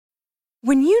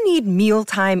When you need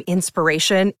mealtime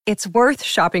inspiration, it's worth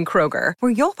shopping Kroger,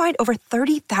 where you'll find over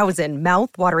 30,000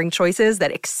 mouth-watering choices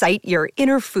that excite your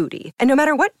inner foodie. And no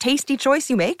matter what tasty choice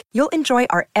you make, you'll enjoy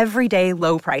our everyday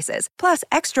low prices, plus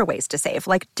extra ways to save,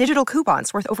 like digital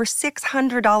coupons worth over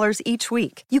 $600 each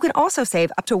week. You can also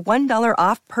save up to $1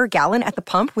 off per gallon at the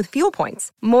pump with fuel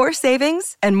points. More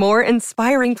savings and more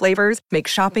inspiring flavors make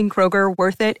shopping Kroger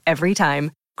worth it every time.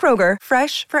 Kroger,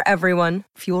 fresh for everyone.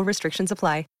 Fuel restrictions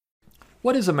apply.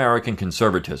 What is American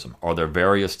conservatism? Are there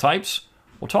various types?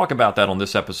 We'll talk about that on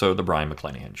this episode of The Brian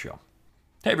McClanahan Show.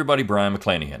 Hey everybody, Brian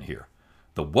McClanahan here.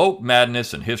 The woke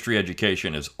madness in history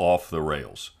education is off the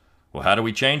rails. Well, how do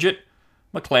we change it?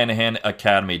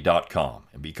 McClanahanacademy.com.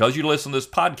 And because you listen to this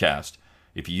podcast,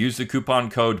 if you use the coupon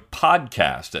code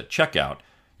PODCAST at checkout,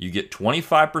 you get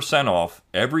 25% off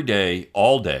every day,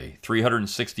 all day,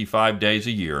 365 days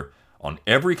a year on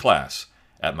every class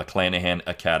at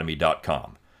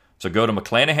McClanahanacademy.com. So go to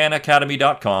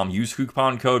McClanahanacademy.com, use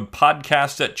coupon code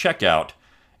PODCAST at checkout,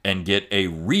 and get a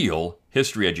real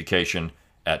history education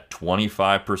at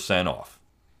 25% off.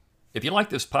 If you like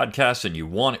this podcast and you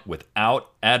want it without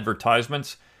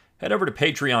advertisements, head over to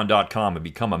Patreon.com and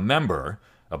become a member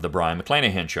of The Brian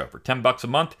McClanahan Show. For $10 a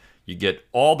month, you get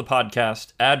all the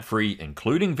podcasts ad-free,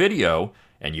 including video,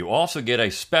 and you also get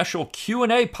a special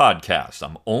Q&A podcast.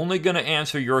 I'm only going to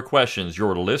answer your questions,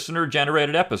 your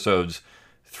listener-generated episodes,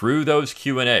 through those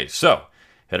Q&As. So,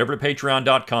 head over to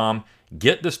Patreon.com,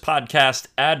 get this podcast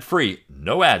ad-free,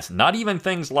 no ads, not even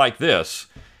things like this,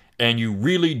 and you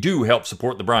really do help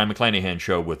support The Brian McClanahan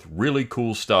Show with really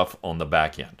cool stuff on the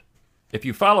back end. If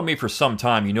you follow me for some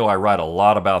time, you know I write a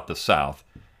lot about the South,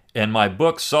 and my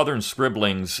book, Southern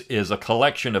Scribblings, is a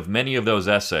collection of many of those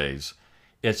essays.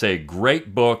 It's a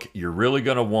great book. You're really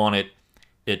going to want it.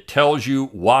 It tells you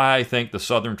why I think the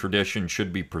Southern tradition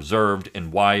should be preserved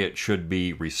and why it should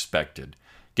be respected.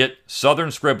 Get Southern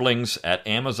Scribblings at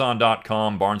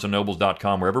Amazon.com,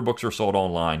 BarnesandNobles.com, wherever books are sold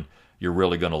online. You're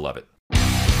really going to love it.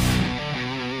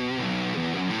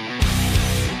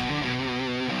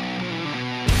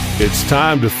 It's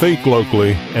time to think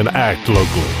locally and act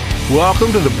locally.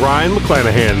 Welcome to the Brian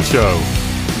McClanahan Show.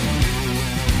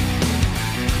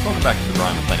 Welcome back to the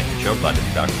Brian McClanahan Show. Glad to be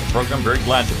back on the program. Very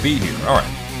glad to be here. All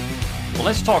right. Well,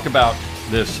 let's talk about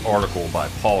this article by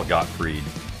Paul Gottfried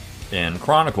in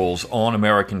Chronicles on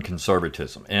American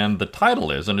Conservatism. And the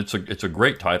title is, and it's a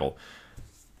great title,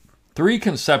 Three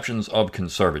Conceptions of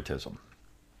Conservatism.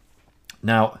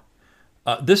 Now,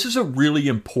 this is a really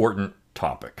important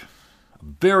topic, a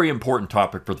very important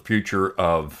topic for the future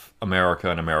of America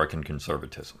and American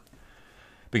conservatism.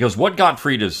 Because what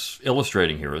Gottfried is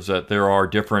illustrating here is that there are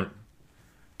different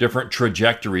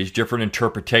trajectories, different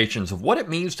interpretations of what it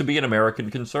means to be an American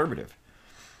conservative.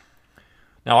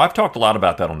 Now, I've talked a lot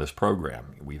about that on this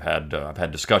program. I've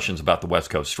had discussions about the West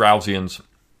Coast Straussians.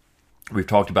 We've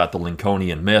talked about the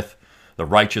Lincolnian myth, the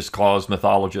righteous cause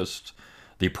mythologists,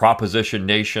 the proposition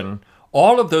nation.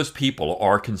 All of those people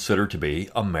are considered to be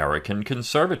American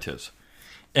conservatives.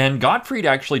 And Gottfried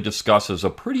actually discusses a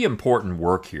pretty important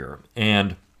work here,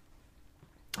 and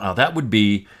that would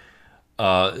be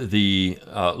the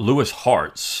Lewis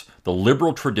Hart's The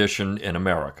Liberal Tradition in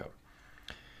America.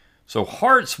 So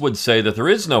Hart's would say that there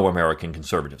is no American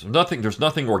conservatism. There's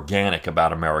nothing organic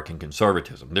about American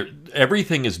conservatism.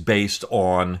 Everything is based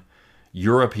on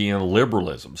European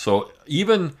liberalism. So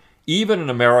even an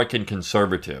American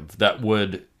conservative that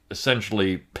would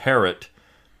essentially parrot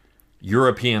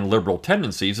European liberal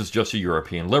tendencies is just a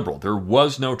European liberal. There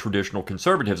was no traditional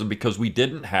conservatism because we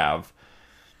didn't have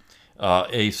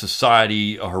a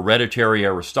society, a hereditary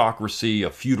aristocracy,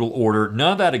 a feudal order.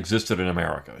 None of that existed in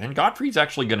America. And Gottfried's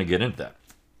actually going to get into that.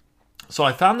 So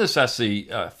I found this essay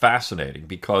fascinating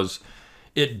because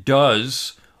it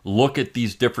does look at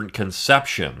these different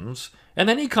conceptions, and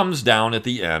then he comes down at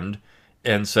the end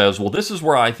and says, well, this is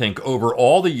where I think over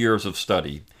all the years of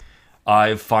study,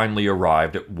 I've finally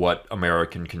arrived at what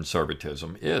American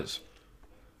conservatism is.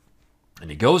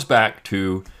 And he goes back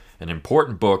to an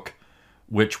important book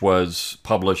which was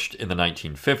published in the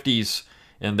 1950s,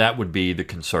 and that would be The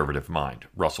Conservative Mind,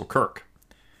 Russell Kirk.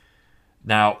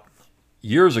 Now,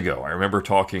 years ago, I remember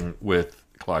talking with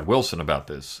Clyde Wilson about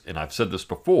this, and I've said this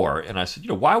before, and I said,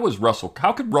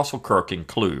 how could Russell Kirk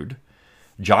include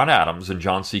John Adams and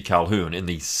John C. Calhoun in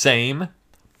the same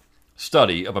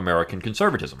study of American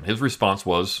conservatism? His response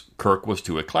was, Kirk was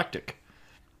too eclectic.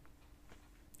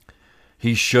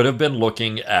 He should have been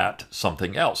looking at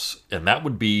something else, and that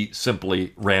would be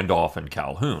simply Randolph and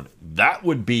Calhoun. That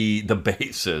would be the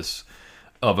basis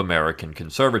of American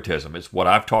conservatism. It's what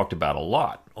I've talked about a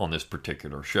lot on this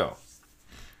particular show.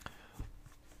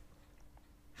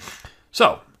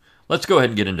 So, let's go ahead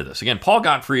and get into this. Again, Paul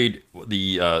Gottfried,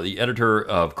 the editor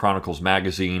of Chronicles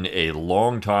Magazine, a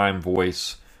longtime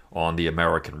voice on the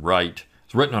American right.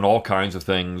 He's written on all kinds of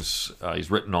things.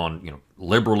 He's written on,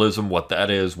 liberalism, what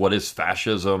that is, what is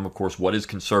fascism, of course, what is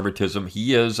conservatism.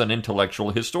 He is an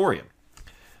intellectual historian.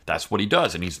 That's what he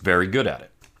does, and he's very good at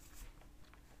it.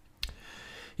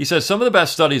 He says, some of the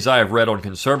best studies I have read on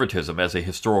conservatism as a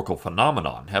historical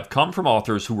phenomenon have come from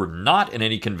authors who were not in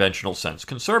any conventional sense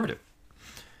conservative.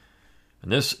 In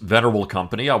this venerable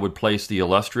company, I would place the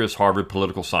illustrious Harvard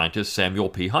political scientist Samuel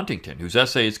P. Huntington, whose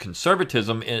essays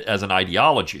Conservatism as an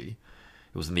Ideology,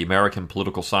 it was in the American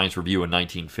Political Science Review in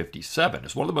 1957,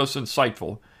 is one of the most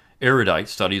insightful, erudite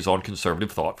studies on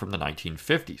conservative thought from the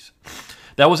 1950s.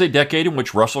 That was a decade in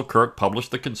which Russell Kirk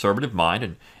published The Conservative Mind,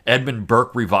 and Edmund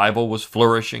Burke revival was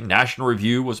flourishing, National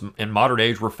Review and Modern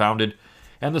Age were founded,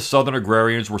 and the Southern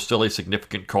agrarians were still a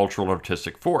significant cultural and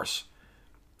artistic force.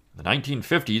 In the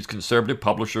 1950s, conservative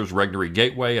publishers Regnery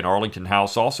Gateway and Arlington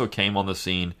House also came on the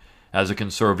scene as a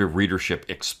conservative readership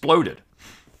exploded.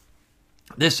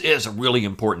 This is a really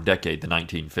important decade, the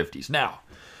 1950s. Now,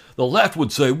 the left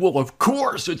would say, well, of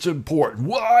course it's important.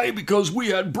 Why? Because we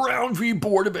had Brown v.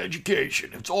 Board of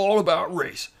Education. It's all about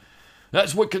race.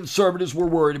 That's what conservatives were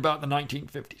worried about in the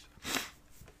 1950s.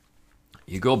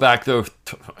 You go back, though,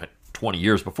 20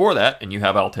 years before that, and you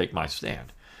have I'll Take My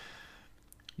Stand.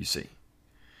 You see.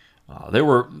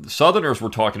 Southerners were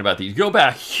talking about these. You go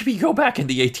back in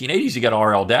the 1880s, you got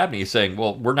R.L. Dabney saying,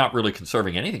 well, we're not really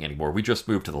conserving anything anymore. We just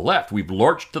moved to the left. We've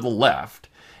lurched to the left,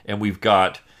 and we've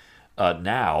got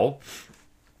now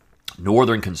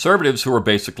Northern conservatives who are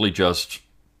basically just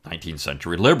 19th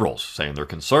century liberals saying they're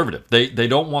conservative. They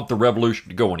don't want the revolution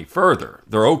to go any further.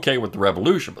 They're okay with the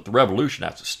revolution, but the revolution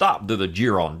has to stop. They're the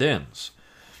Girondins.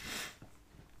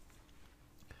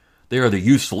 They are the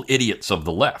useful idiots of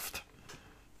the left.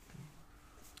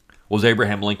 Was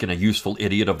Abraham Lincoln a useful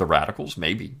idiot of the radicals?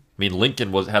 Maybe. I mean,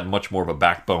 Lincoln had much more of a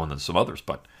backbone than some others,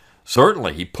 but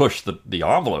certainly he pushed the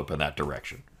envelope in that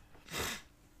direction.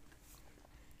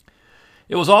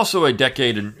 It was also a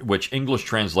decade in which English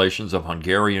translations of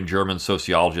Hungarian-German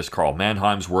sociologist Karl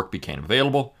Mannheim's work became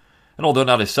available, and although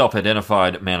not a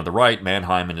self-identified man of the right,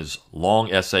 Mannheim in his long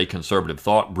essay Conservative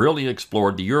Thought brilliantly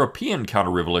explored the European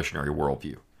counter-revolutionary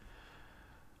worldview.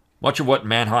 Much of what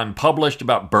Mannheim published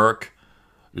about Burke,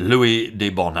 Louis de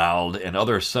Bonald, and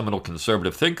other seminal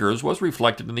conservative thinkers was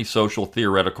reflected in the social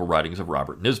theoretical writings of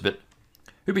Robert Nisbet,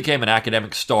 who became an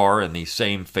academic star in the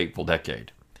same fateful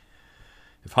decade.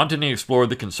 If Huntington explored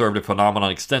the conservative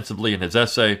phenomenon extensively in his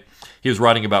essay, he was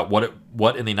writing about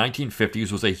what in the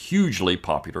 1950s was a hugely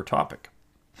popular topic.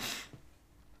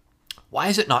 Why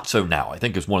is it not so now? I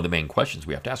think is one of the main questions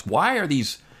we have to ask. Why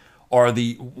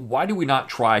do we not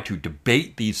try to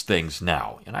debate these things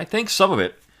now? And I think some of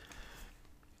it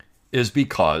is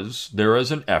because there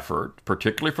is an effort,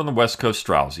 particularly from the West Coast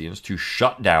Straussians, to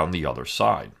shut down the other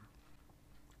side.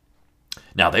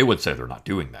 Now, they would say they're not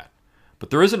doing that, but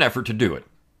there is an effort to do it,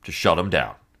 to shut them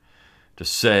down, to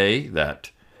say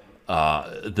that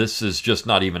this is just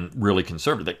not even really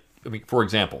conservative. I mean, for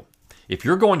example, if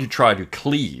you're going to try to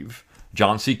cleave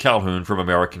John C. Calhoun from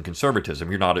American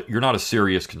conservatism, you're not a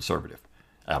serious conservative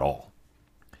at all.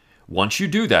 Once you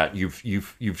do that, you've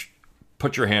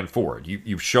put your hand forward.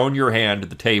 You've shown your hand at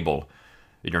the table,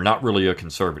 and you're not really a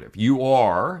conservative. You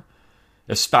are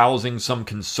espousing some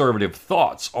conservative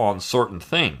thoughts on certain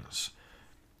things.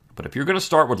 But if you're going to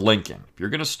start with Lincoln, if you're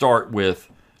going to start with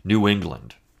New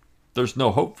England, there's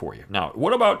no hope for you. Now,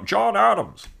 what about John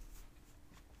Adams?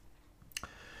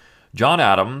 John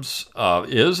Adams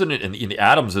and the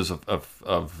Adamses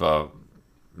of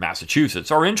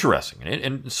Massachusetts are interesting.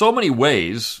 In so many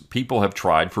ways, people have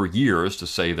tried for years to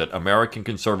say that American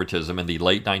conservatism in the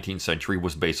late 19th century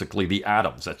was basically the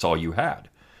Adams. That's all you had.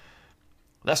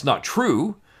 That's not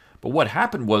true, but what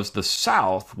happened was the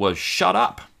South was shut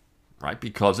up, right,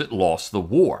 because it lost the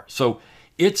war. So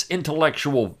its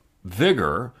intellectual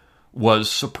vigor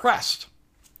was suppressed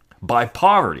by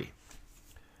poverty.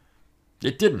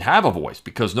 It didn't have a voice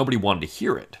because nobody wanted to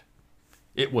hear it.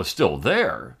 It was still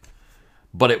there,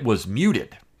 but it was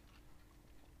muted.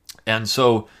 And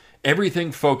so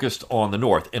everything focused on the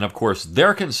North. And of course,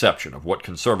 their conception of what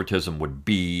conservatism would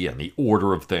be and the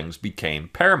order of things became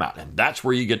paramount. And that's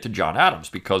where you get to John Adams,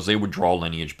 because they would draw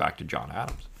lineage back to John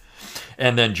Adams.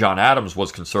 And then John Adams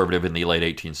was conservative in the late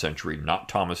 18th century, not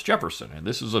Thomas Jefferson. And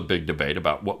this is a big debate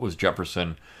about what was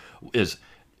Jefferson. Is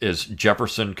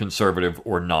Jefferson conservative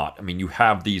or not? I mean, you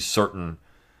have these certain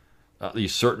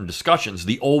discussions.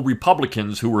 The old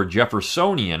Republicans who were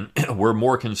Jeffersonian were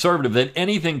more conservative than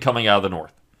anything coming out of the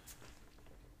North.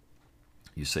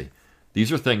 You see,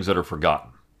 These are things that are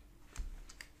forgotten.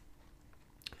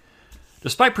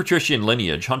 Despite patrician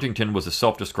lineage, Huntington was a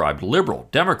self-described liberal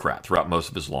Democrat throughout most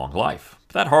of his long life.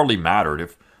 But that hardly mattered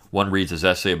if one reads his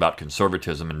essay about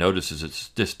conservatism and notices its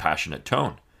dispassionate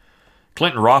tone.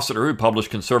 Clinton Rossiter, who published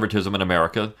Conservatism in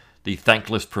America, The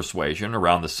Thankless Persuasion,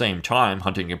 around the same time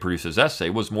Huntington produced his essay,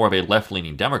 was more of a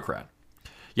left-leaning Democrat.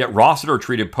 Yet Rossiter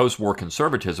treated post-war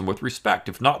conservatism with respect,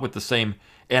 if not with the same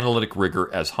analytic rigor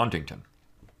as Huntington.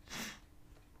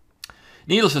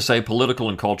 Needless to say, political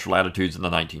and cultural attitudes in the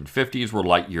 1950s were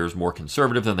light years more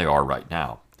conservative than they are right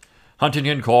now.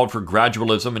 Huntington called for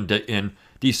gradualism in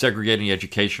desegregating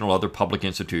educational and other public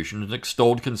institutions and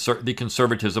extolled the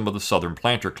conservatism of the Southern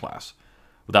planter class,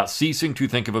 without ceasing to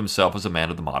think of himself as a man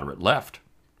of the moderate left.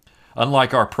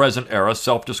 Unlike our present era,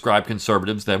 self-described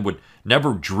conservatives then would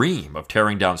never dream of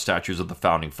tearing down statues of the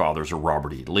Founding Fathers or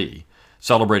Robert E. Lee,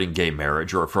 celebrating gay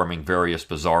marriage, or affirming various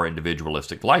bizarre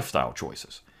individualistic lifestyle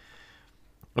choices.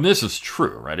 And this is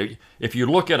true, right? If you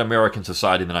look at American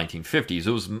society in the 1950s,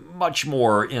 it was much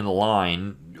more in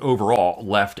line overall,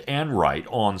 left and right,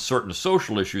 on certain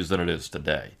social issues than it is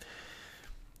today.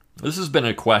 This has been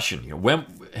a question, when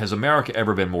has America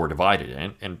ever been more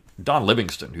divided? And Don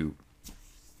Livingston, who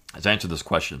has answered this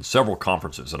question in several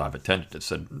conferences that I've attended, has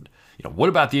said, what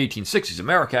about the 1860s?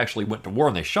 America actually went to war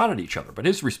and they shot at each other. But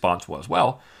his response was,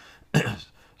 well,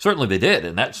 certainly they did,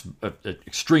 and that's an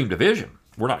extreme division.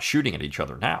 We're not shooting at each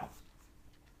other now.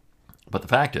 But the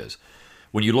fact is,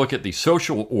 when you look at the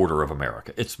social order of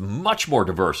America, it's much more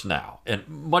diverse now and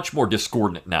much more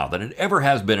discordant now than it ever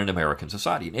has been in American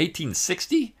society. In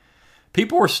 1860,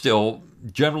 people were still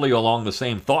generally along the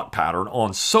same thought pattern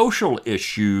on social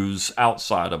issues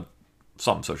outside of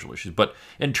some social issues. But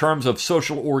in terms of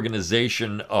social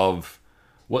organization of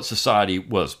what society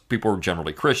was, people were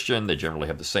generally Christian. They generally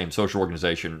have the same social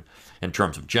organization in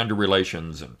terms of gender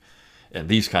relations and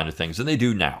these kind of things than they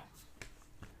do now.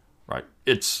 Right?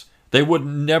 They would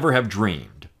never have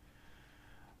dreamed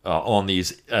on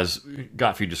these, as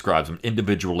Gottfried describes them,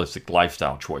 individualistic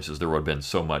lifestyle choices. There would have been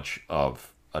so much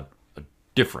of a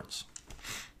difference.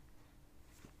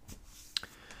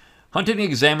 Huntington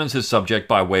examines his subject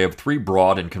by way of three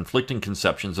broad and conflicting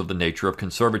conceptions of the nature of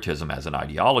conservatism as an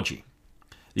ideology.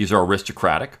 These are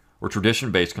aristocratic, or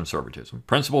tradition-based conservatism,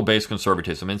 principle-based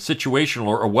conservatism, and situational,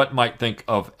 or what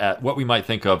we might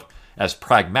think of as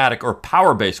pragmatic or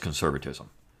power-based conservatism.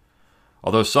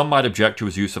 Although some might object to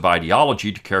his use of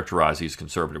ideology to characterize these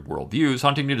conservative worldviews,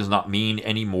 Huntington does not mean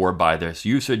any more by this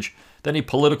usage than a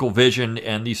political vision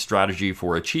and the strategy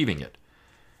for achieving it.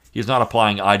 He is not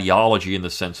applying ideology in the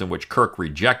sense in which Kirk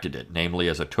rejected it, namely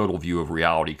as a total view of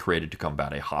reality created to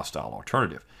combat a hostile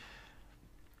alternative.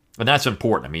 And that's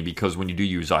important, because when you do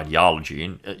use ideology,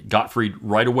 and Gottfried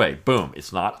right away, boom,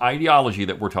 it's not ideology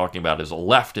that we're talking about as a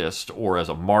leftist or as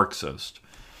a Marxist,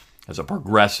 as a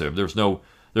progressive. There's no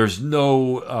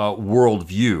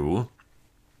worldview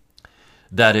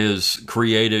that is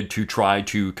created to try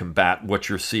to combat what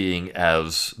you're seeing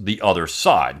as the other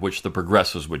side, which the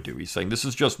progressives would do. He's saying this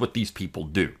is just what these people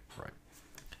do. Right?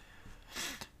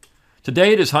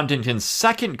 Today, it is Huntington's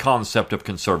second concept of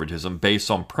conservatism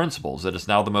based on principles that is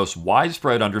now the most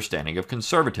widespread understanding of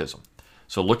conservatism.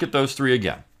 So look at those three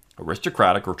again.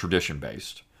 Aristocratic or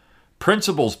tradition-based.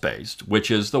 Principles-based, which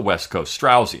is the West Coast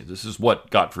Straussians. This is what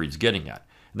Gottfried's getting at.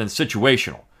 And then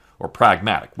situational or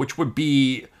pragmatic, which would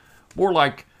be more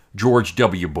like George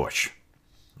W. Bush.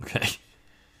 Okay?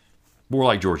 More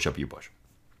like George W. Bush.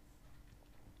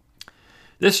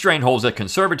 This strain holds that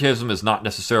conservatism is not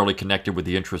necessarily connected with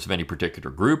the interests of any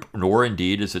particular group, nor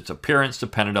indeed is its appearance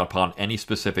dependent upon any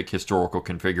specific historical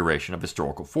configuration of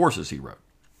historical forces, he wrote.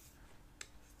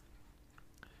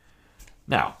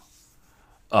 Now,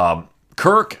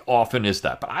 Kirk often is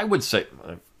that, but I would say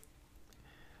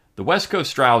the West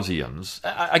Coast Straussians,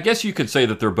 I guess you could say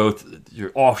that they're both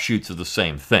offshoots of the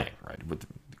same thing, right?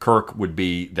 Kirk would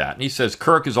be that. And he says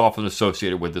Kirk is often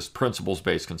associated with this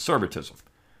principles-based conservatism,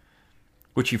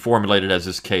 which he formulated as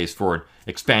his case for an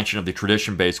expansion of the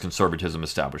tradition-based conservatism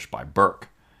established by Burke.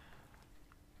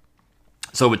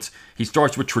 So he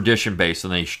starts with tradition-based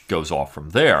and then he goes off from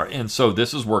there. And so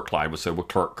this is where Clyde would say, well,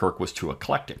 Kirk was too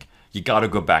eclectic. You got to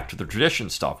go back to the tradition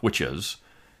stuff, which is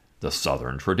the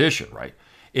Southern tradition, right?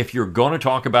 If you're going to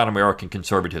talk about American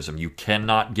conservatism, you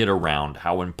cannot get around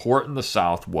how important the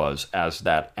South was as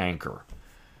that anchor.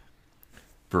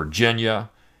 Virginia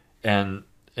and,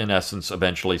 in essence,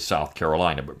 eventually South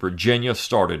Carolina. But Virginia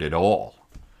started it all.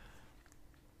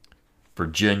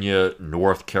 Virginia,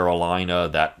 North Carolina,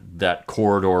 that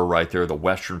corridor right there, the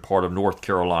western part of North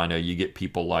Carolina, you get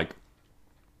people like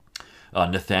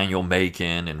Nathaniel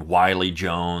Macon and Wiley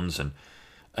Jones and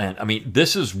And I mean,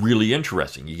 this is really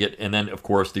interesting. And then of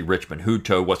course the Richmond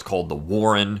junto, what's called the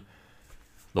Warren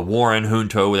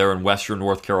junto there in western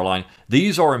North Carolina.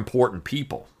 These are important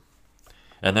people.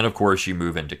 And then of course you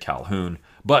move into Calhoun.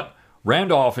 But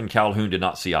Randolph and Calhoun did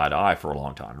not see eye to eye for a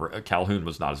long time. Calhoun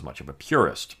was not as much of a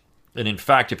purist. And in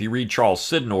fact, if you read Charles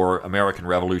Sydnor, American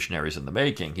Revolutionaries in the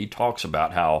Making, he talks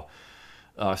about how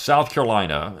South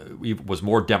Carolina was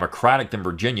more democratic than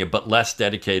Virginia, but less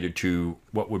dedicated to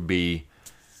what would be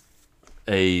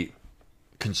a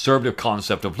conservative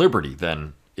concept of liberty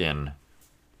than in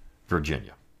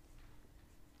Virginia.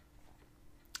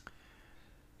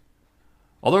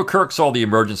 Although Kirk saw the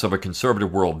emergence of a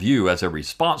conservative worldview as a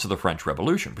response to the French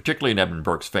Revolution, particularly in Edmund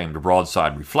Burke's famed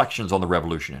broadside Reflections on the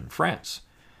Revolution in France,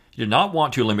 he did not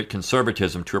want to limit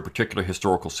conservatism to a particular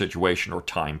historical situation or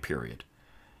time period.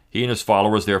 He and his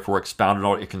followers therefore expounded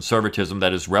on a conservatism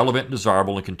that is relevant and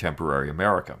desirable in contemporary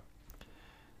America.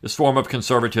 This form of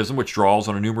conservatism, which draws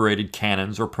on enumerated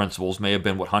canons or principles, may have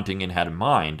been what Huntington had in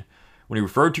mind when he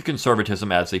referred to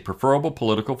conservatism as a preferable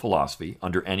political philosophy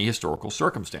under any historical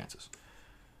circumstances.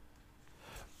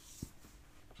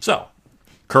 So,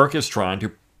 Kirk is trying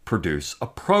to produce a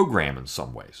program in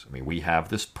some ways. I mean, we have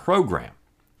this program.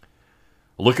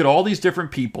 Look at all these different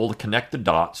people to connect the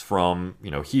dots from,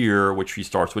 here, which he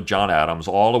starts with John Adams,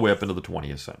 all the way up into the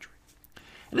 20th century.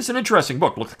 And it's an interesting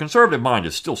book. Look, The Conservative Mind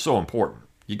is still so important.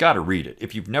 You got to read it.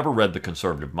 If you've never read The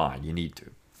Conservative Mind, you need to.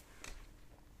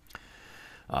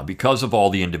 Because of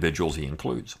all the individuals he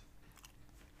includes.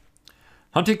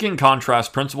 Huntington contrasts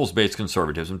principles-based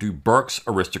conservatism to Burke's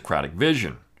aristocratic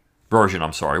version,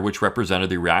 which represented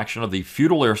the reaction of the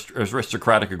feudal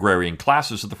aristocratic agrarian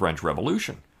classes of the French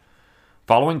Revolution.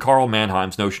 Following Karl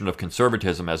Mannheim's notion of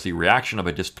conservatism as the reaction of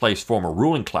a displaced former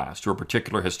ruling class to a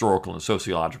particular historical and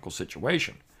sociological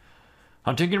situation,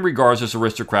 Huntington regards this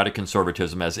aristocratic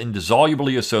conservatism as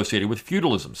indissolubly associated with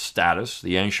feudalism, status,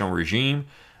 the ancient regime,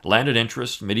 landed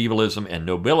interest, medievalism, and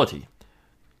nobility.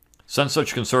 Since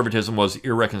such conservatism was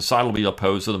irreconcilably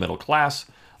opposed to the middle class,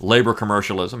 labor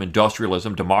commercialism,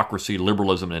 industrialism, democracy,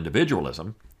 liberalism, and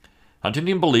individualism,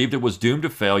 Huntington believed it was doomed to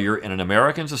failure in an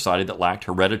American society that lacked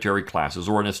hereditary classes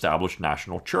or an established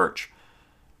national church.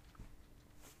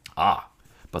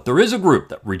 But there is a group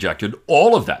that rejected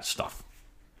all of that stuff.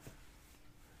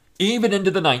 Even into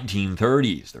the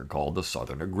 1930s, they're called the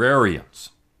Southern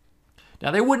Agrarians. Now,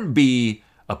 they wouldn't be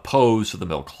opposed to the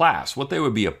middle class. What they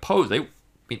would be opposed,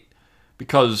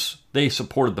 because they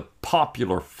supported the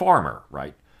popular farmer,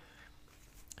 right?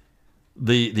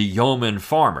 The yeoman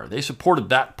farmer. They supported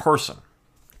that person.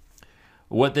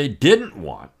 What they didn't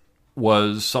want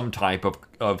was some type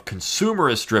of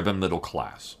consumerist-driven middle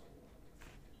class.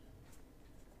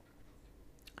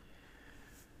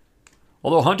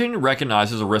 Although Huntington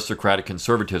recognizes aristocratic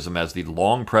conservatism as the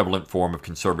long prevalent form of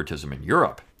conservatism in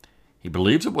Europe, he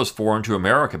believes it was foreign to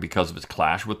America because of its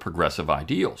clash with progressive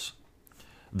ideals.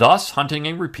 Thus,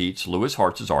 Huntington repeats Lewis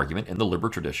Hartz's argument in The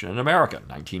Liberal Tradition in America,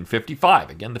 1955,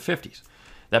 again the 50s,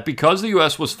 that because the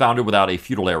U.S. was founded without a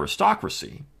feudal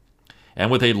aristocracy and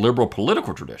with a liberal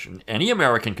political tradition, any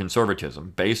American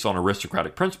conservatism based on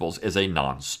aristocratic principles is a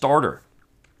non-starter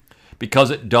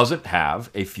because it doesn't have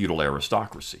a feudal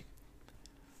aristocracy.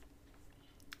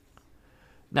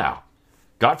 Now,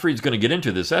 Gottfried's going to get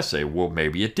into this essay, well,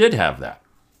 maybe it did have that.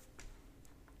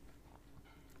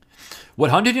 What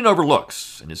Huntington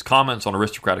overlooks in his comments on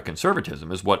aristocratic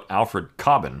conservatism is what Alfred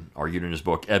Cobbin argued in his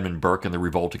book Edmund Burke and the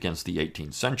Revolt Against the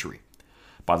 18th Century.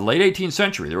 By the late 18th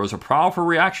century, there was a powerful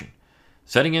reaction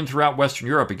setting in throughout Western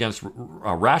Europe against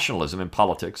rationalism in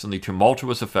politics and the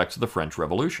tumultuous effects of the French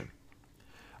Revolution.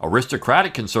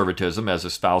 Aristocratic conservatism, as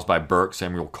espoused by Burke,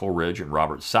 Samuel Coleridge, and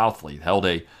Robert Southey, held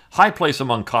a high place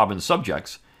among Cobbin's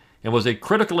subjects and was a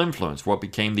critical influence for what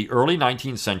became the early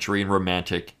 19th century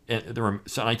romantic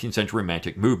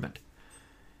movement.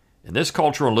 In this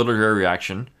cultural and literary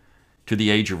reaction to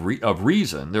the Age of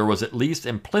Reason, there was at least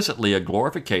implicitly a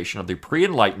glorification of the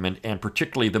pre-Enlightenment and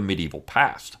particularly the medieval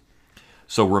past.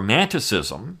 So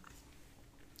Romanticism,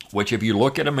 which if you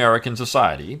look at American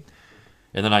society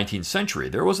in the 19th century,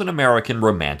 there was an American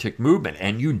Romantic movement,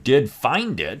 and you did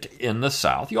find it in the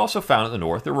South. You also found it in the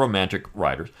North, the Romantic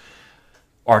writers.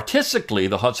 Artistically,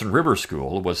 the Hudson River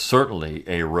School was certainly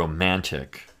a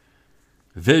Romantic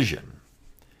vision.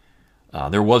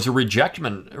 There was a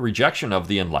rejection of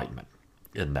the Enlightenment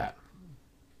in that.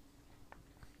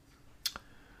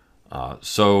 I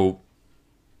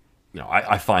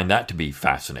find that to be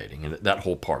fascinating, and that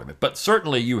whole part of it. But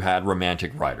certainly you had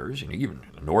Romantic writers. Even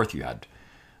in the North you had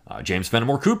James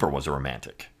Fenimore Cooper was a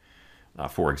Romantic,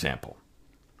 for example.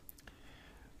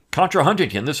 Contra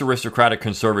Huntington, this aristocratic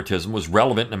conservatism was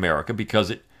relevant in America because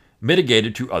it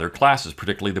mitigated to other classes,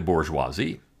 particularly the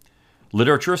bourgeoisie.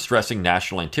 Literature stressing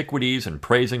national antiquities and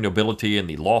praising nobility in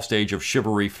the lost age of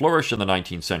chivalry flourished in the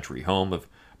 19th century, home of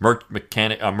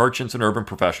merchants and urban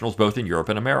professionals both in Europe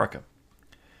and America.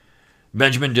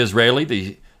 Benjamin Disraeli,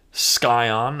 the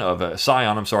scion of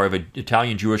an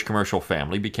Italian Jewish commercial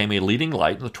family, became a leading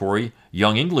light in the Tory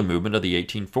Young England movement of the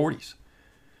 1840s.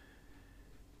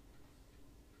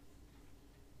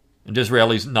 In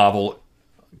Disraeli's novel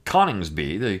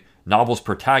Coningsby, the novel's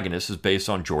protagonist is based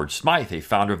on George Smythe, a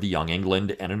founder of the Young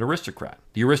England and an aristocrat.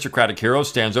 The aristocratic hero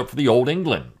stands up for the old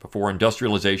England before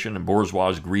industrialization and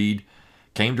bourgeois greed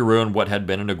came to ruin what had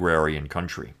been an agrarian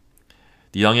country.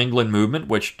 The Young England movement,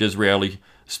 which Disraeli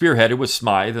spearheaded with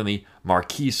Smythe and the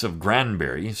Marquis of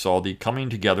Granbury, saw the coming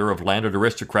together of landed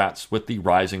aristocrats with the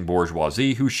rising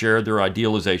bourgeoisie who shared their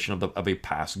idealization of a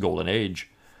past golden age.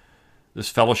 This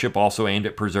fellowship also aimed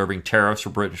at preserving tariffs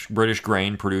for British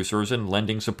grain producers and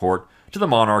lending support to the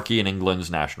monarchy and England's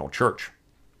national church.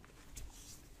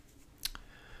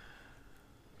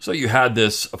 So you had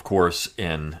this, of course,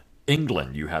 in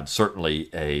England. You had certainly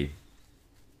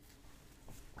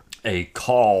a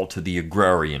call to the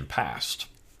agrarian past.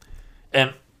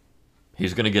 And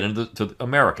he's going to get into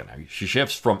America now. She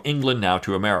shifts from England now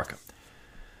to America.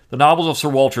 The novels of Sir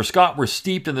Walter Scott were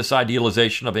steeped in this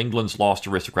idealization of England's lost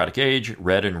aristocratic age,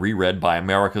 read and reread by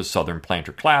America's southern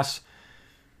planter class,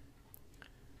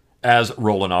 as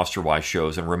Roland Osterweis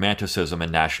shows in Romanticism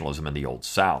and Nationalism in the Old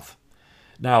South.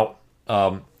 Now,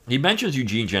 he mentions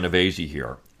Eugene Genovese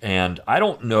here, and I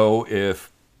don't know if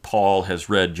Paul has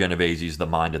read Genovese's The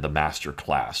Mind of the Master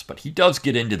Class, but he does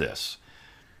get into this.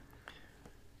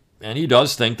 And he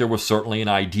does think there was certainly an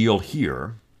ideal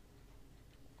here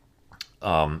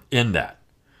in that.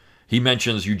 He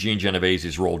mentions Eugene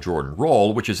Genovese's Roll Jordan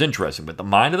Roll, which is interesting, but The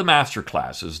Mind of the Master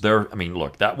Class is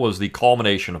that was the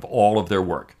culmination of all of their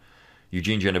work.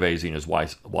 Eugene Genovese and his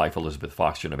wife Elizabeth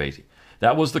Fox Genovese.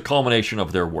 That was the culmination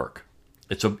of their work.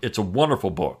 It's a wonderful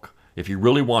book if you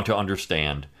really want to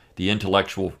understand the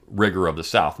intellectual rigor of the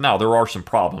South. Now, there are some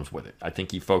problems with it. I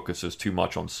think he focuses too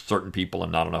much on certain people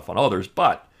and not enough on others,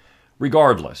 but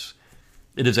regardless,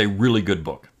 it is a really good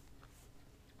book.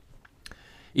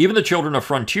 Even the children of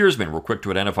frontiersmen were quick to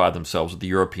identify themselves with the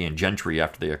European gentry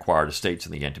after they acquired estates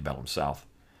in the antebellum South.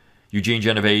 Eugene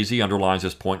Genovese underlines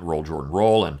this point in Roll Jordan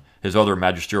Roll and his other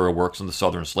magisterial works on the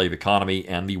Southern slave economy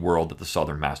and the world that the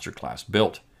Southern master class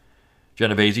built.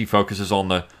 Genovese focuses on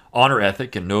the honor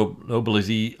ethic and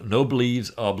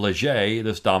noblesse oblige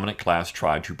this dominant class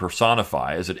tried to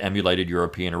personify as it emulated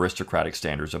European aristocratic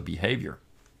standards of behavior.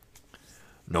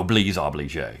 Noblesse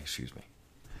oblige, excuse me.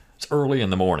 It's early in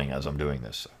the morning as I'm doing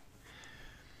this.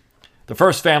 The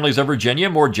first families of Virginia,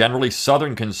 more generally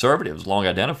Southern conservatives, long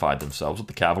identified themselves with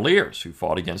the Cavaliers, who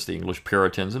fought against the English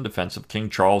Puritans in defense of King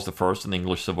Charles I in the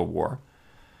English Civil War.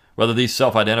 Whether these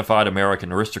self-identified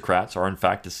American aristocrats are in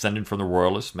fact descended from the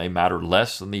Royalists may matter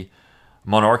less than the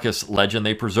monarchist legend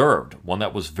they preserved, one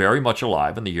that was very much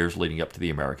alive in the years leading up to the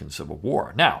American Civil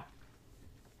War. Now,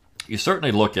 you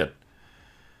certainly look at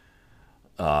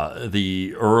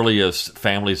the earliest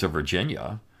families of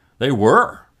Virginia, they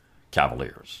were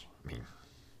Cavaliers.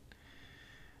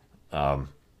 The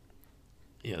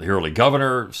early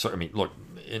governor, look,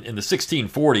 in the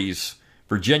 1640s,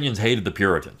 Virginians hated the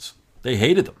Puritans. They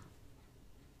hated them.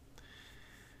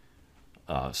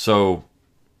 I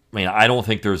don't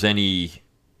think there's any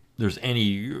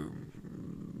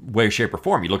way, shape, or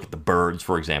form. You look at the Byrds,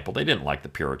 for example. They didn't like the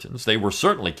Puritans. They were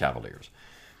certainly Cavaliers.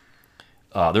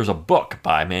 There's a book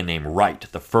by a man named Wright,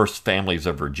 The First Families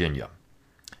of Virginia.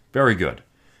 Very good.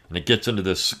 And it gets into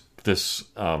this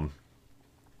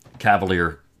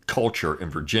Cavalier culture in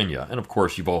Virginia. And of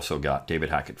course, you've also got David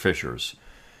Hackett Fisher's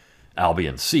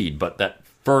Albion Seed. But that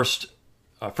first,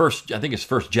 I think it's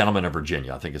First Gentleman of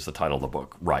Virginia, I think is the title of the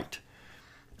book, Wright,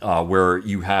 where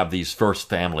you have these first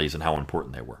families and how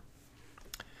important they were.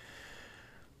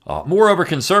 Moreover,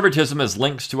 conservatism has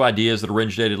links to ideas that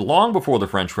originated long before the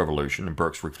French Revolution in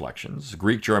Burke's Reflections.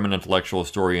 Greek-German intellectual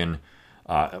historian,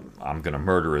 I'm going to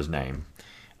murder his name,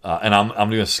 and I'm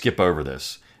going to skip over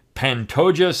this.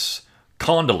 Pantogis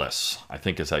Kondylis, I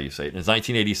think is how you say it. In his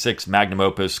 1986 magnum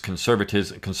opus,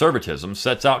 Conservatism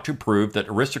sets out to prove that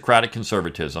aristocratic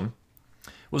conservatism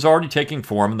was already taking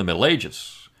form in the Middle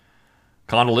Ages.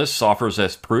 Kondylis offers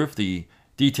as proof the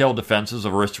detailed defenses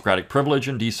of aristocratic privilege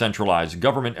and decentralized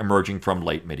government emerging from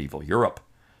late medieval Europe.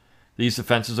 These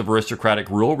defenses of aristocratic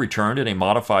rule returned in a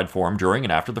modified form during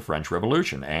and after the French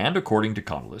Revolution, and, according to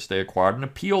Kondylis, they acquired an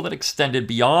appeal that extended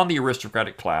beyond the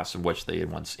aristocratic class in which they had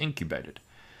once incubated.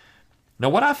 Now,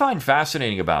 what I find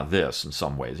fascinating about this in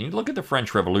some ways, and you look at the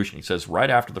French Revolution, he says right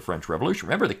after the French Revolution,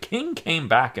 remember the king came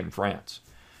back in France.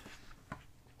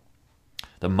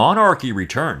 The monarchy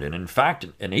returned, and in fact,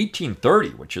 in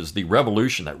 1830, which is the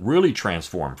revolution that really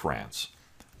transformed France,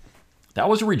 that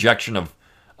was a rejection of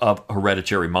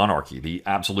hereditary monarchy, the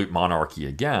absolute monarchy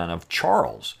again of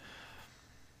Charles,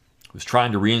 who was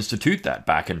trying to reinstitute that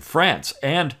back in France.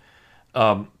 And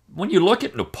when you look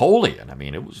at Napoleon, I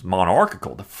mean, it was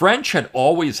monarchical. The French had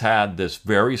always had this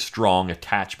very strong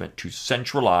attachment to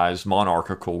centralized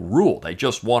monarchical rule. They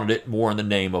just wanted it more in the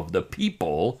name of the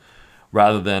people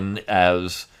rather than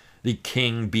as the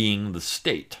king being the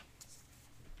state.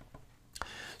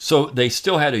 So they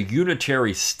still had a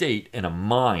unitary state and a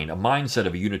mindset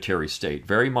of a unitary state,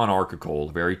 very monarchical,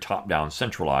 very top-down,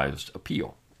 centralized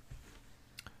appeal.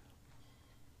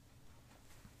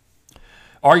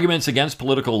 Arguments against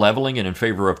political leveling and in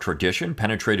favor of tradition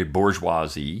penetrated bourgeois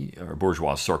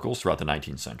circles throughout the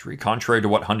 19th century. Contrary to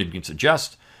what Huntington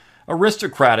suggests,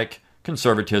 aristocratic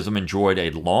conservatism enjoyed a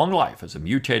long life as a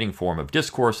mutating form of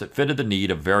discourse that fitted the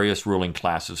need of various ruling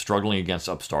classes struggling against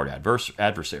upstart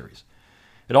adversaries.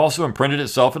 It also imprinted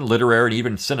itself in literary and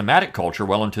even cinematic culture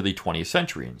well into the 20th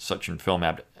century, and such in film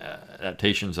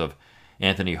adaptations of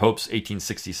Anthony Hope's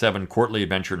 1867 courtly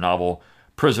adventure novel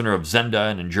Prisoner of Zenda,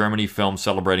 and in Germany, films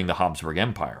celebrating the Habsburg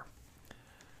Empire.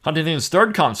 Huntington's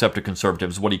third concept of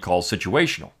conservatism is what he calls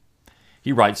situational.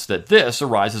 He writes that this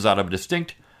arises out of a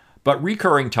distinct but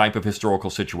recurring type of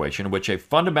historical situation in which a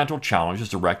fundamental challenge is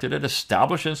directed at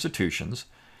established institutions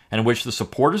and in which the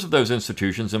supporters of those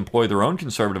institutions employ their own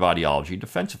conservative ideology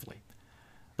defensively.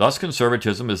 Thus,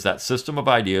 conservatism is that system of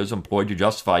ideas employed to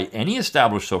justify any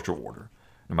established social order,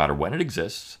 no matter when it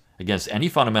exists, against any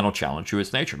fundamental challenge to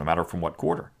its nature, no matter from what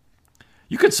quarter.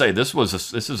 You could say this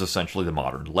is essentially the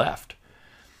modern left.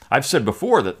 I've said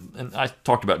before that, and I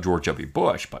talked about George W.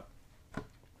 Bush, but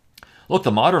look,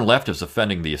 the modern left is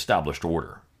offending the established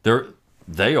order.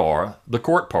 They are the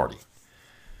court party.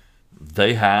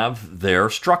 They have their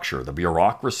structure, the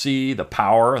bureaucracy, the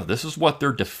power. This is what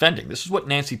they're defending. This is what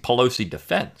Nancy Pelosi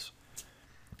defends.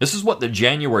 This is what the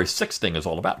January 6th thing is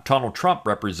all about. Donald Trump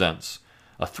represents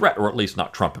a threat, or at least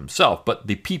not Trump himself, but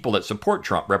the people that support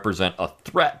Trump represent a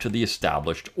threat to the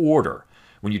established order.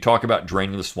 When you talk about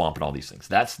draining the swamp and all these things,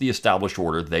 that's the established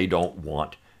order they don't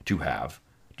want to have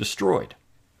destroyed.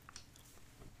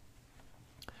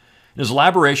 In his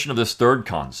elaboration of this third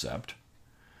concept,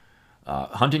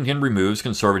 Huntington removes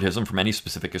conservatism from any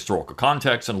specific historical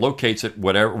context and locates it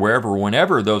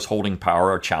whenever those holding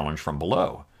power are challenged from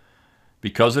below.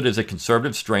 Because it is a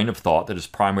conservative strain of thought that is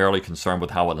primarily concerned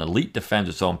with how an elite defends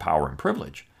its own power and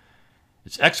privilege,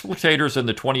 its exploitators in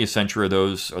the 20th century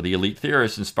are the elite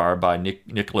theorists inspired by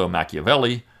Niccolo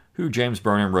Machiavelli, who James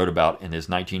Burnham wrote about in his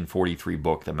 1943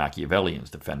 book, The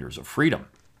Machiavellians, Defenders of Freedom.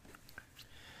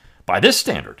 By this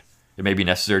standard, it may be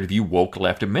necessary to view woke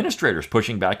left administrators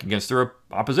pushing back against their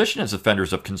opposition as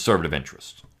defenders of conservative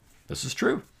interests. This is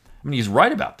true. I mean, he's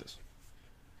right about this.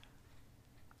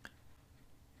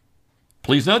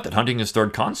 Please note that Huntington's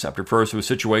third concept refers to a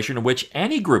situation in which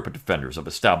any group of defenders of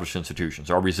established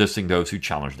institutions are resisting those who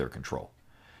challenge their control.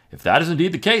 If that is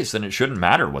indeed the case, then it shouldn't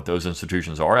matter what those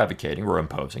institutions are advocating or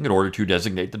imposing in order to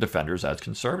designate the defenders as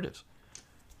conservatives.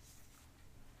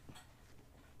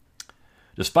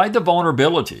 Despite the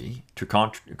vulnerability to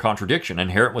contradiction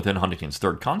inherent within Huntington's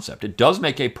third concept, it does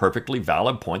make a perfectly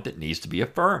valid point that needs to be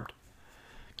affirmed.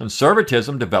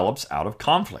 Conservatism develops out of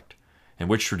conflict, in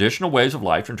which traditional ways of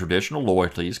life and traditional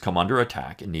loyalties come under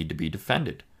attack and need to be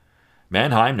defended.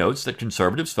 Mannheim notes that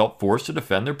conservatives felt forced to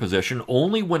defend their position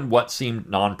only when what seemed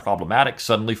non-problematic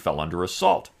suddenly fell under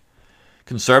assault.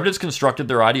 Conservatives constructed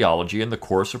their ideology in the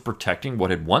course of protecting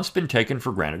what had once been taken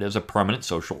for granted as a permanent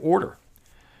social order.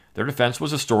 Their defense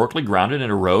was historically grounded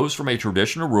and arose from a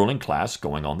traditional ruling class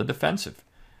going on the defensive.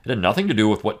 It had nothing to do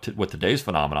with today's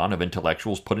phenomenon of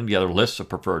intellectuals putting together lists of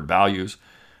preferred values,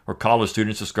 or college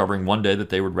students discovering one day that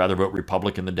they would rather vote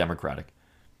Republican than Democratic.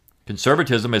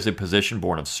 Conservatism is a position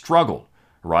born of struggle,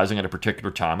 arising at a particular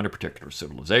time in a particular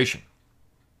civilization.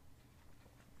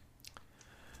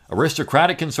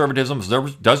 Aristocratic conservatism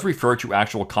does refer to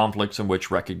actual conflicts in which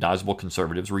recognizable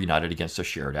conservatives were united against a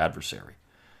shared adversary.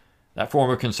 That form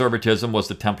of conservatism was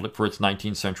the template for its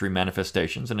 19th century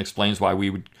manifestations and explains why we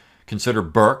would consider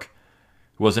Burke,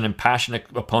 who was an impassioned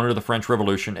opponent of the French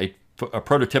Revolution, a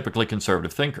prototypically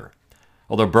conservative thinker.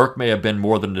 Although Burke may have been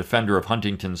more than a defender of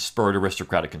Huntington's spurred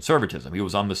aristocratic conservatism, he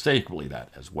was unmistakably that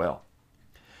as well.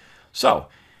 So,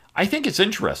 I think it's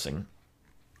interesting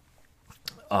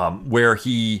where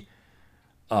he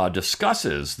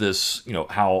discusses this,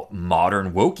 how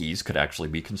modern wokies could actually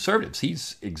be conservatives.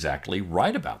 He's exactly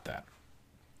right about that.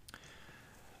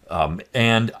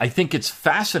 And I think it's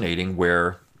fascinating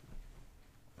where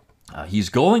he's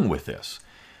going with this.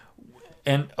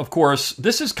 And of course,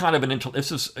 this is kind of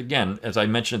this is, again, as I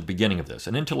mentioned at the beginning of this,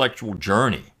 an intellectual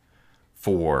journey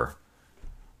for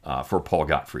Paul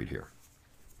Gottfried here.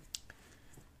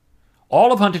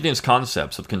 All of Huntington's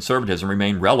concepts of conservatism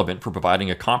remain relevant for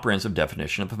providing a comprehensive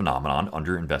definition of a phenomenon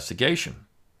under investigation.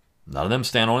 None of them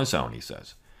stand on its own, he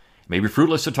says. It may be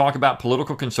fruitless to talk about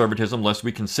political conservatism unless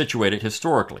we can situate it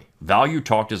historically. Value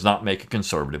talk does not make a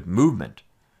conservative movement.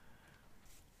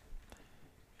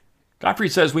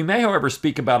 Gottfried says, we may, however,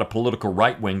 speak about a political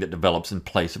right wing that develops in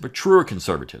place of a truer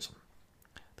conservatism.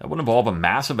 That would involve a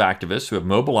mass of activists who have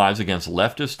mobilized against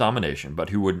leftist domination, but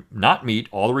who would not meet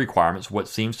all the requirements of what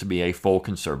seems to be a full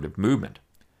conservative movement.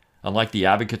 Unlike the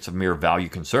advocates of mere value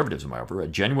conservatism, however, a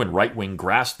genuine right wing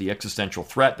grasps the existential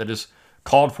threat that has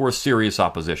called for serious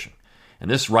opposition, and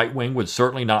this right wing would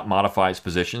certainly not modify its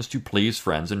positions to please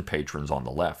friends and patrons on the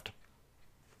left.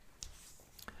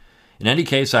 In any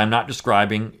case, I am not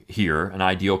describing here an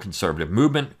ideal conservative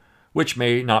movement, which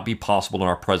may not be possible in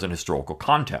our present historical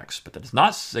context, but that does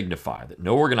not signify that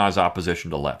no organized opposition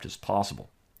to the left is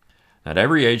possible. At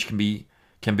every age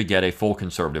can beget a full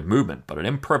conservative movement, but an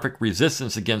imperfect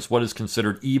resistance against what is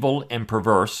considered evil and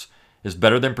perverse is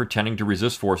better than pretending to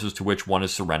resist forces to which one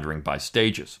is surrendering by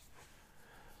stages.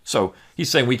 So he's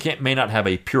saying we may not have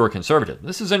a pure conservatism.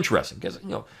 This is interesting because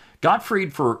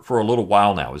Gottfried for a little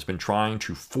while now has been trying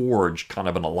to forge kind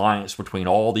of an alliance between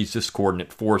all these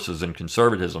discordant forces in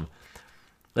conservatism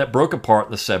that broke apart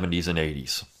in the 70s and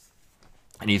 80s.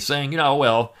 And he's saying,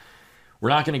 well, we're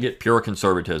not going to get pure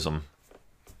conservatism.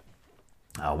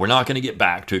 We're not going to get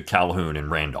back to Calhoun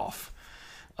and Randolph.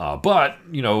 But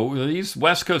these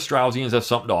West Coast Straussians have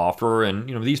something to offer,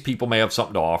 and, these people may have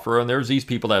something to offer, and there's these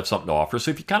people that have something to offer.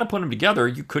 So if you kind of put them together,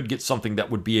 you could get something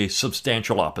that would be a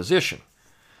substantial opposition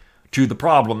to the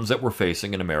problems that we're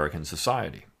facing in American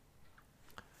society.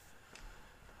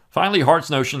 Finally, Hart's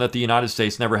notion that the United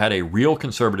States never had a real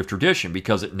conservative tradition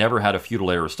because it never had a feudal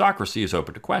aristocracy is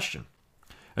open to question.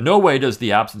 In no way does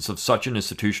the absence of such an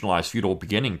institutionalized feudal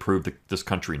beginning prove that this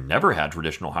country never had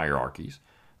traditional hierarchies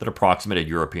that approximated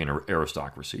European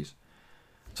aristocracies.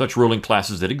 Such ruling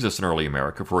classes did exist in early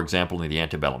America, for example in the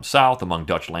antebellum South, among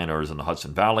Dutch landowners in the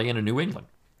Hudson Valley, and in New England.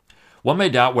 One may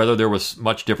doubt whether there was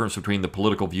much difference between the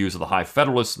political views of the High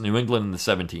Federalists in New England in the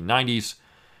 1790s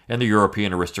and the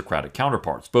European aristocratic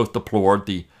counterparts. Both deplored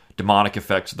the demonic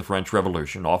effects of the French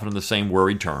Revolution, often in the same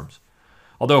worried terms.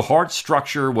 Although Hart's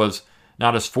structure was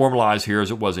not as formalized here as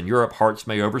it was in Europe, Hart's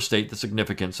may overstate the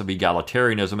significance of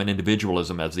egalitarianism and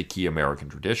individualism as the key American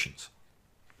traditions.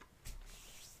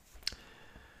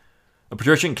 A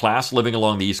patrician class living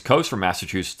along the East Coast from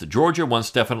Massachusetts to Georgia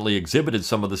once definitely exhibited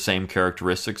some of the same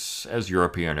characteristics as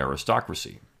European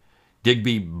aristocracy.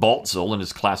 Digby Baltzel, in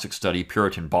his classic study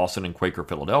Puritan Boston and Quaker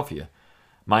Philadelphia,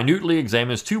 minutely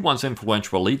examines two once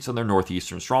influential elites and their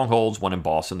northeastern strongholds, one in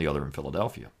Boston, the other in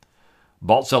Philadelphia.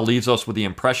 Baltzel leaves us with the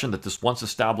impression that this once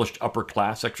established upper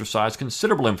class exercised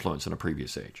considerable influence in a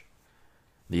previous age.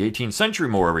 In the 18th century,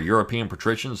 moreover, European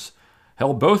patricians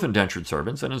held both indentured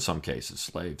servants and, in some cases,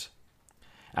 slaves.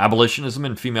 Abolitionism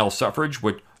and female suffrage,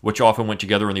 which often went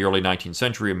together in the early 19th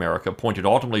century America, pointed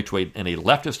ultimately in a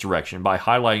leftist direction by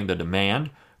highlighting the demand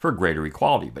for greater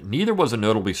equality. But neither was a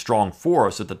notably strong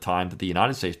force at the time that the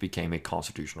United States became a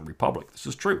constitutional republic. This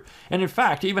is true. And in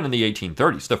fact, even in the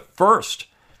 1830s, the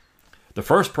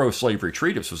first pro-slavery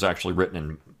treatise was actually written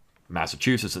in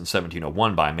Massachusetts in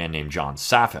 1701 by a man named John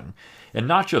Saffin. And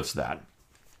not just that,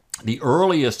 the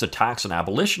earliest attacks on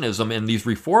abolitionism in these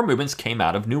reform movements came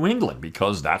out of New England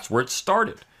because that's where it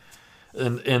started.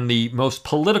 In the most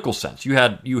political sense, you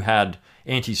had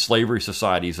anti-slavery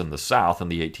societies in the South in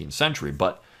the 18th century,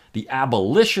 but the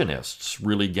abolitionists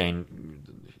really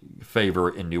gained favor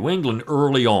in New England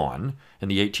early on in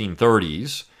the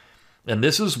 1830s. And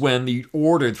this is when the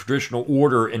traditional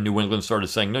order in New England started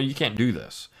saying, no, you can't do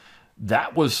this.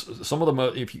 That was some of the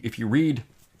most, if you read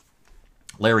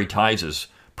Larry Tice's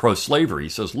pro-slavery, he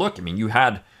says, look, you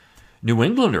had New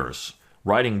Englanders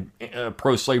writing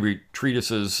pro-slavery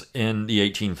treatises in the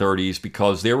 1830s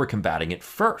because they were combating it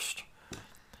first,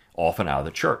 often out of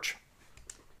the church.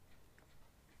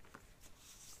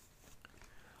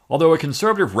 Although a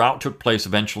conservative rout took place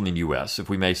eventually in the U.S., if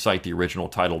we may cite the original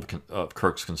title of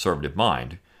Kirk's Conservative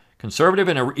Mind, conservative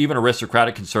and even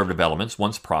aristocratic conservative elements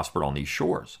once prospered on these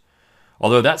shores.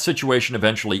 Although that situation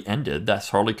eventually ended, that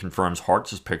hardly confirms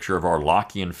Hart's picture of our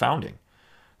Lockean founding.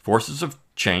 Forces of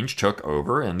change took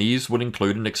over, and these would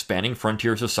include an expanding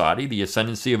frontier society, the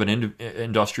ascendancy of an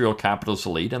industrial capitalist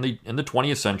elite, and in the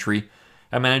 20th century,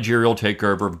 a managerial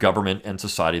takeover of government and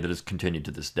society that has continued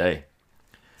to this day.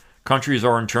 Countries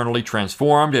are internally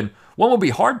transformed, and one will be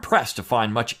hard-pressed to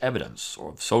find much evidence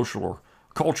of social or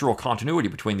cultural continuity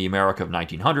between the America of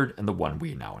 1900 and the one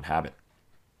we now inhabit.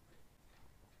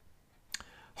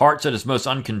 Hartz, at its most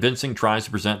unconvincing, tries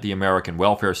to present the American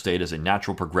welfare state as a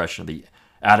natural progression of the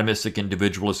atomistic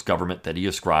individualist government that he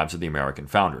ascribes to the American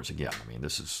founders. Again, I mean,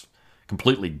 this is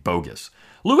completely bogus.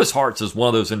 Lewis Hartz is one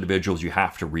of those individuals you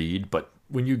have to read, but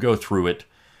when you go through it,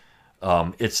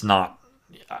 it's not,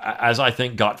 as I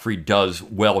think Gottfried does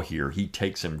well here, he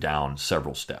takes him down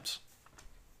several steps.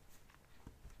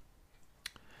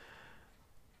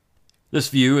 This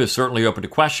view is certainly open to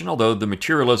question, although the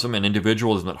materialism and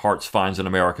individualism that Hartz finds in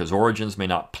America's origins may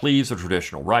not please the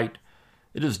traditional right.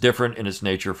 It is different in its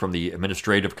nature from the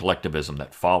administrative collectivism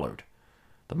that followed.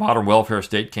 The modern welfare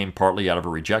state came partly out of a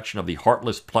rejection of the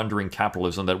heartless, plundering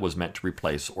capitalism that was meant to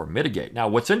replace or mitigate. Now,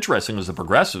 what's interesting is the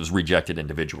progressives rejected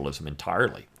individualism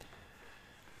entirely.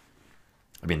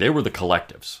 I mean, they were the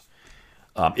collectives.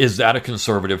 Is that a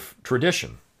conservative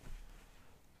tradition?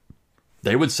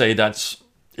 They would say that's,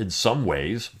 in some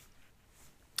ways,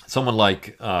 someone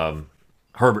like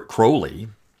Herbert Crowley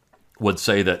would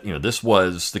say that, this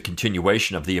was the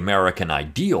continuation of the American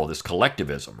ideal, this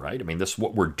collectivism, right? I mean, this is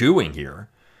what we're doing here.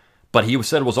 But he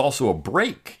said it was also a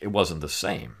break. It wasn't the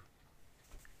same.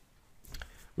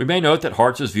 We may note that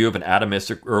Hartz's view of an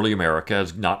atomistic early America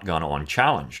has not gone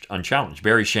unchallenged.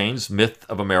 Barry Shane's Myth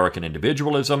of American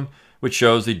Individualism, which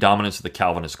shows the dominance of the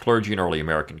Calvinist clergy in early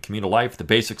American communal life, The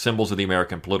Basic Symbols of the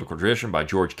American Political Tradition by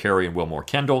George Carey and Wilmore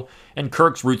Kendall, and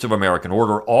Kirk's Roots of American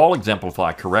Order all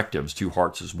exemplify correctives to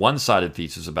Hartz's one-sided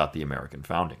thesis about the American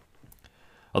founding.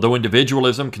 Although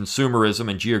individualism, consumerism,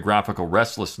 and geographical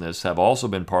restlessness have also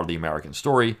been part of the American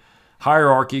story,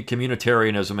 hierarchy,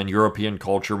 communitarianism, and European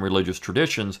culture and religious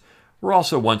traditions were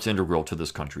also once integral to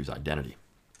this country's identity.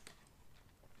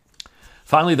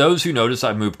 Finally, those who notice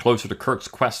I've moved closer to Kirk's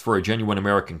quest for a genuine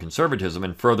American conservatism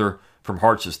and further from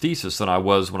Hartz's thesis than I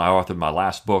was when I authored my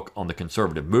last book on the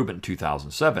conservative movement in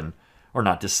 2007 are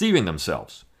not deceiving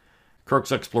themselves.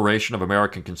 Kirk's exploration of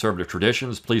American conservative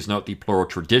traditions, please note the plural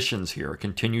traditions here,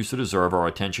 continues to deserve our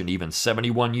attention even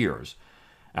 71 years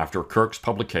after Kirk's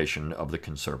publication of The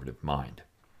Conservative Mind.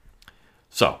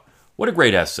 So, what a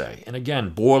great essay. And again,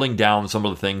 boiling down some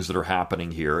of the things that are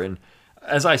happening here. And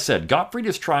as I said, Gottfried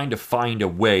is trying to find a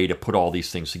way to put all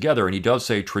these things together, and he does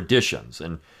say traditions.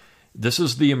 And this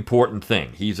is the important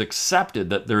thing. He's accepted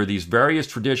that there are these various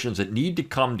traditions that need to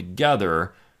come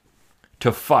together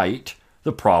to fight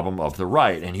the problem of the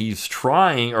right. And he's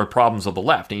trying, or problems of the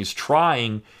left, and he's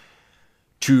trying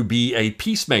to be a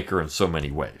peacemaker in so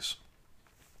many ways.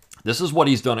 This is what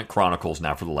he's done at Chronicles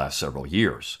now for the last several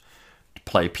years, to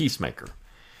play peacemaker.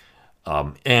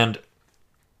 And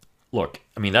look,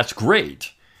 I mean, that's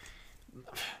great.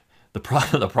 The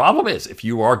problem is, if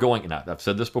you are going, and I've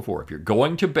said this before, if you're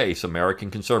going to base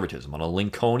American conservatism on a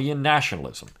Lincolnian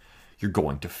nationalism, you're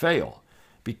going to fail,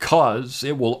 because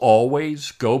it will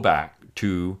always go back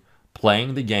to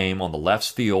playing the game on the left's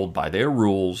field by their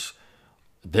rules,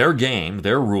 their game,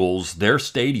 their rules, their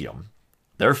stadium,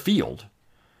 their field,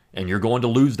 and you're going to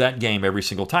lose that game every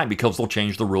single time because they'll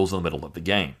change the rules in the middle of the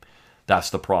game. That's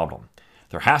the problem.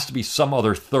 There has to be some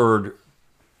other third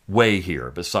way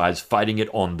here besides fighting it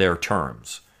on their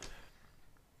terms.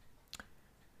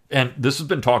 And this has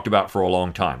been talked about for a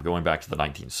long time, going back to the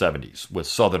 1970s, with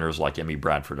Southerners like Emmy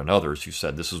Bradford and others who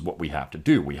said this is what we have to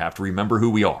do. We have to remember who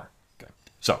we are. Okay.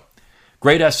 So,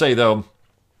 great essay though.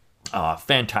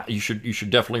 Fantastic. You should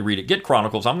definitely read it. Get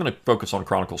Chronicles. I'm going to focus on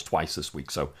Chronicles twice this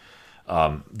week. So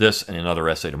this and another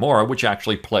essay tomorrow, which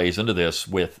actually plays into this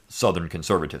with Southern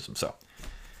conservatism. So,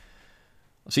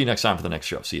 I'll see you next time for the next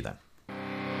show. See you then.